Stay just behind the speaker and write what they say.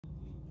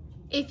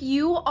If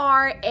you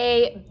are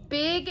a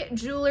big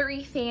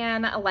jewelry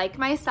fan like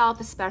myself,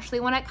 especially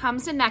when it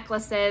comes to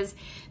necklaces,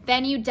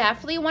 then you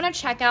definitely want to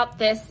check out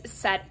this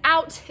set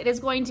out. It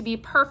is going to be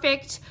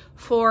perfect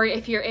for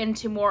if you're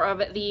into more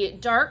of the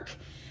dark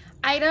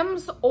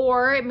items,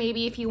 or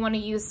maybe if you want to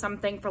use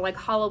something for like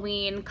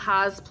Halloween,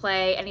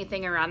 cosplay,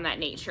 anything around that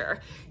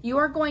nature. You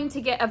are going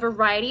to get a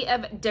variety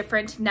of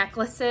different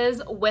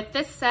necklaces with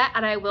this set,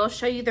 and I will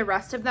show you the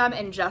rest of them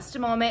in just a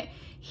moment.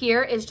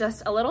 Here is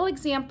just a little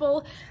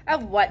example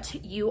of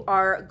what you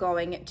are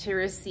going to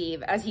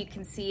receive. As you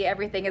can see,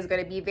 everything is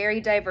going to be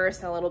very diverse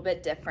and a little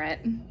bit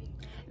different.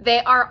 They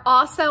are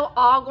also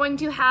all going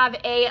to have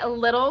a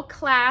little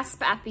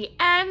clasp at the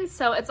end,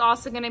 so it's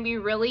also going to be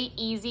really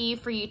easy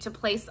for you to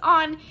place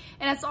on,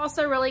 and it's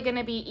also really going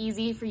to be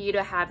easy for you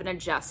to have an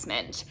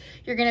adjustment.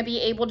 You're going to be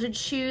able to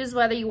choose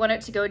whether you want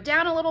it to go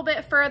down a little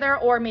bit further,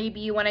 or maybe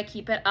you want to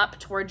keep it up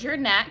towards your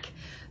neck.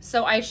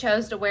 So I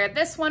chose to wear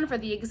this one for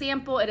the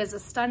example. It is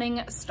a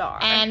stunning star.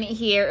 And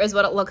here is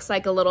what it looks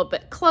like a little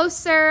bit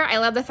closer. I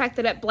love the fact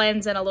that it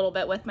blends in a little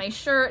bit with my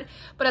shirt,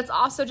 but it's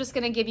also just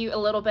gonna give you a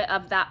little bit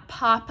of that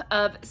pop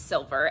of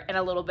silver and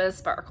a little bit of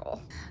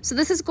sparkle. So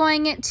this is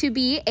going to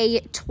be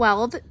a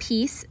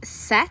 12-piece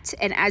set.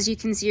 And as you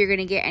can see, you're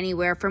gonna get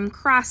anywhere from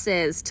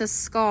crosses to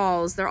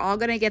skulls. They're all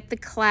gonna get the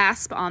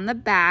clasp on the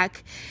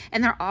back,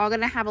 and they're all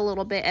gonna have a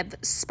little bit of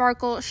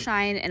sparkle,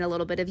 shine, and a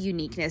little bit of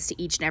uniqueness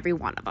to each and every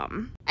one of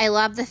them. I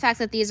love the fact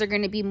that these are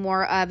going to be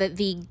more of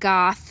the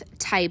goth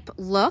type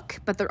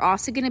look, but they're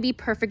also going to be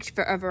perfect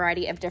for a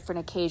variety of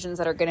different occasions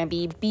that are going to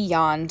be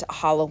beyond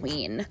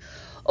Halloween.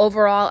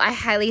 Overall, I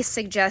highly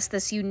suggest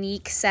this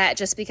unique set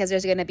just because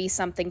there's going to be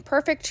something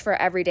perfect for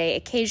everyday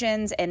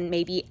occasions and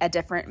maybe a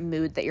different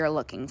mood that you're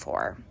looking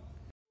for.